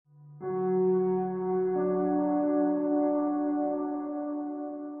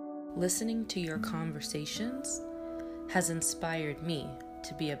listening to your conversations has inspired me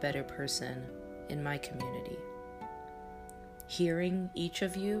to be a better person in my community. Hearing each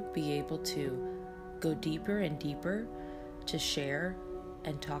of you be able to go deeper and deeper to share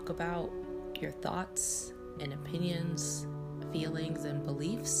and talk about your thoughts and opinions, feelings and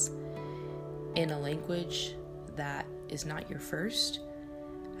beliefs in a language that is not your first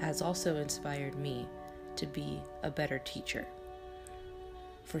has also inspired me to be a better teacher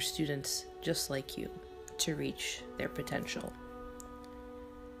for students just like you to reach their potential.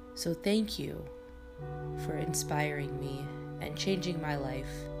 So thank you for inspiring me and changing my life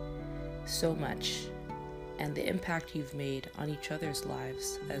so much, and the impact you've made on each other's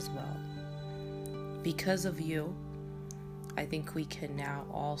lives as well. Because of you, I think we can now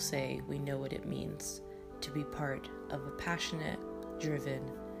all say we know what it means to be part of a passionate, driven,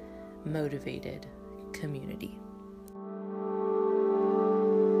 motivated community.